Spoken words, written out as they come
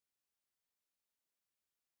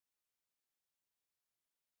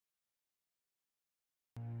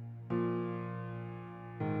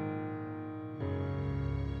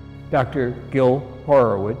Dr. Gil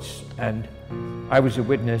Horowitz, and I was a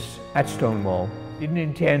witness at Stonewall. Didn't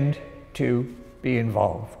intend to be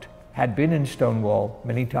involved. Had been in Stonewall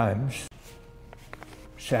many times.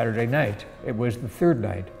 Saturday night, it was the third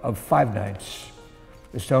night of 5 nights.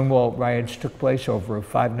 The Stonewall Riots took place over a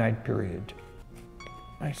 5-night period.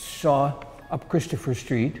 I saw up Christopher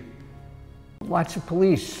Street lots of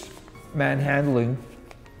police manhandling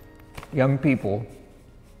young people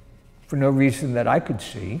for no reason that I could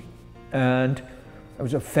see, and I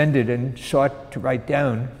was offended and sought to write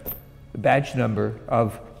down the badge number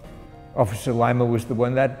of Officer Lima. Was the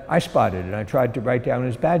one that I spotted, and I tried to write down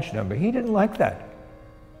his badge number. He didn't like that.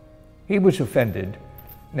 He was offended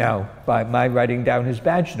now by my writing down his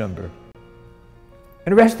badge number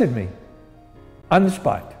and arrested me on the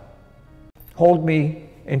spot. Hauled me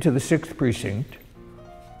into the 6th precinct,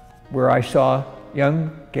 where I saw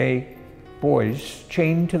young gay boys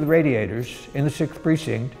chained to the radiators in the 6th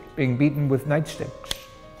precinct being beaten with nightsticks.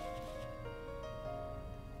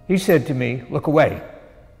 He said to me, "Look away."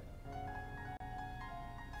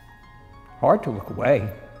 Hard to look away.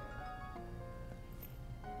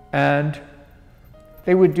 And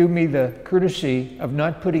they would do me the courtesy of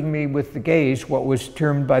not putting me with the gays, what was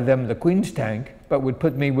termed by them the Queen's Tank, but would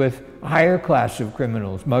put me with a higher class of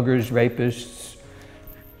criminals, muggers, rapists,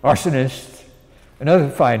 arsonists, and other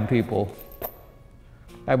fine people.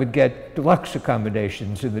 I would get deluxe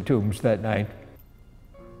accommodations in the Tombs that night.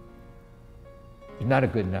 It was not a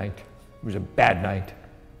good night. It was a bad night.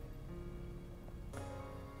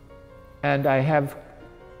 And I have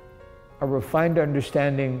a refined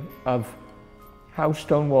understanding of how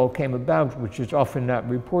Stonewall came about, which is often not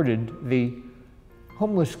reported. The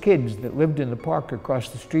homeless kids that lived in the park across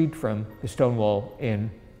the street from the Stonewall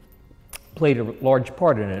Inn played a large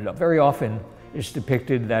part in it. Very often it's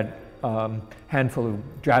depicted that handful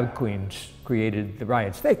of drag queens created the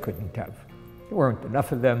riots. They couldn't have. There weren't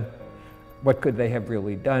enough of them. What could they have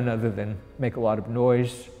really done other than make a lot of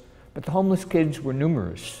noise? But the homeless kids were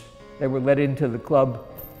numerous. They were let into the club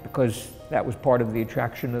because that was part of the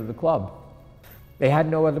attraction of the club. They had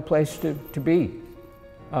no other place to be.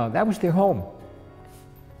 That was their home.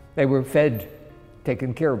 They were fed,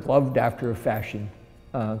 taken care of, loved after a fashion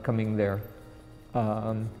coming there.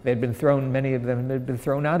 They'd been thrown, many of them had been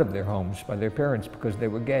thrown out of their homes by their parents because they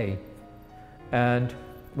were gay. And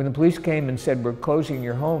when the police came and said, "We're closing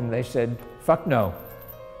your home," they said, "Fuck no."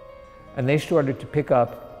 And they started to pick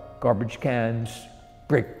up garbage cans,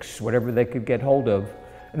 bricks, whatever they could get hold of.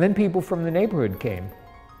 And then people from the neighborhood came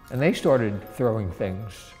and they started throwing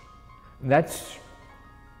things. And that's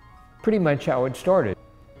pretty much how it started.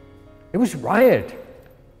 It was a riot.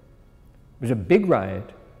 It was a big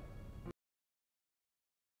riot.